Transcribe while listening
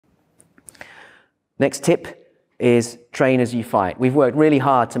Next tip is train as you fight. We've worked really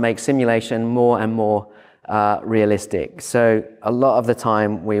hard to make simulation more and more realistic. So a lot of the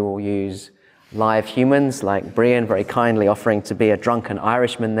time we will use live humans, like Brian very kindly offering to be a drunken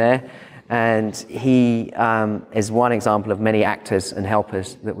Irishman there. And he is one example of many actors and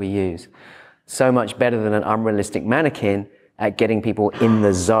helpers that we use. So much better than an unrealistic mannequin at getting people in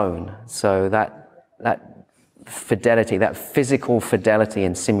the zone. So that fidelity, that physical fidelity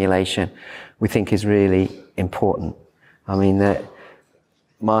in simulation, we think is really important. I mean,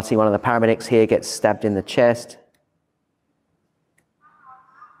 Marty, one of the paramedics here, gets stabbed in the chest.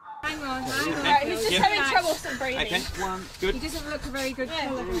 Hang on, he's just having trouble breathing. Okay, one, good. He doesn't look a very good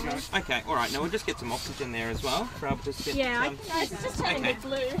colour. Okay, alright, now we'll just get some oxygen there as well. For able to sit, it's just turning a bit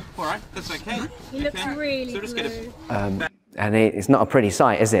blue. Alright, that's okay. He looks really so blue. And it's not a pretty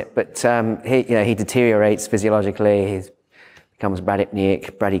sight, is it? But he deteriorates physiologically. He becomes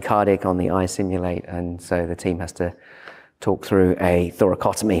bradycardic on the iSimulate, and so the team has to talk through a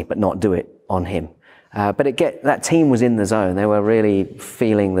thoracotomy, but not do it on him. But that team was in the zone. They were really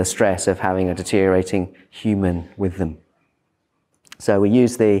feeling the stress of having a deteriorating human with them. So we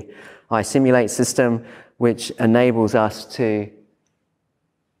use the iSimulate system, which enables us to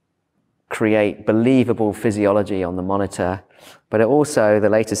create believable physiology on the monitor, but it also, the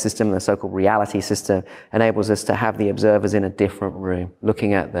latest system, the so-called reality system, enables us to have the observers in a different room,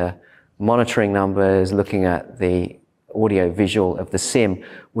 looking at the monitoring numbers, looking at the audio visual of the sim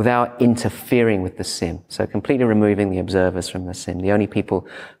without interfering with the sim. So completely removing the observers from the sim. The only people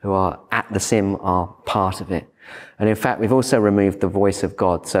who are at the sim are part of it. And in fact, we've also removed the voice of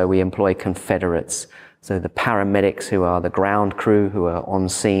God. So we employ confederates. So the paramedics, who are the ground crew, who are on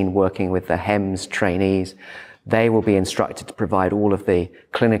scene working with the HEMS trainees, they will be instructed to provide all of the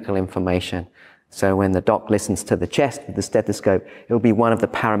clinical information. So when the doc listens to the chest with the stethoscope, it will be one of the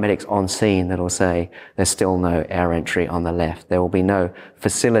paramedics on scene that will say, there's still no air entry on the left. There will be no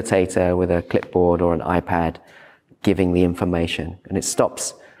facilitator with a clipboard or an iPad giving the information. And it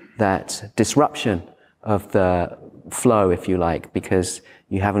stops that disruption of the flow, if you like, because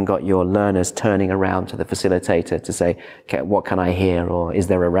you haven't got your learners turning around to the facilitator to say, okay, what can I hear? Or is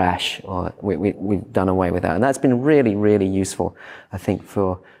there a rash? Or we've done away with that. And that's been really, really useful, I think,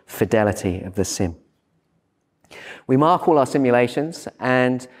 for fidelity of the sim. We mark all our simulations,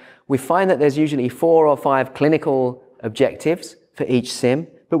 and we find that there's usually 4 or 5 clinical objectives for each sim,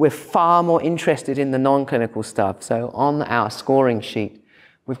 but we're far more interested in the non-clinical stuff. So on our scoring sheet,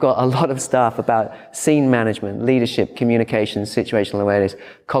 we've got a lot of stuff about scene management, leadership, communication, situational awareness,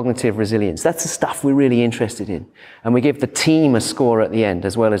 cognitive resilience. That's the stuff we're really interested in. And we give the team a score at the end,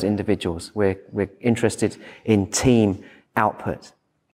 as well as individuals. We're interested in team output.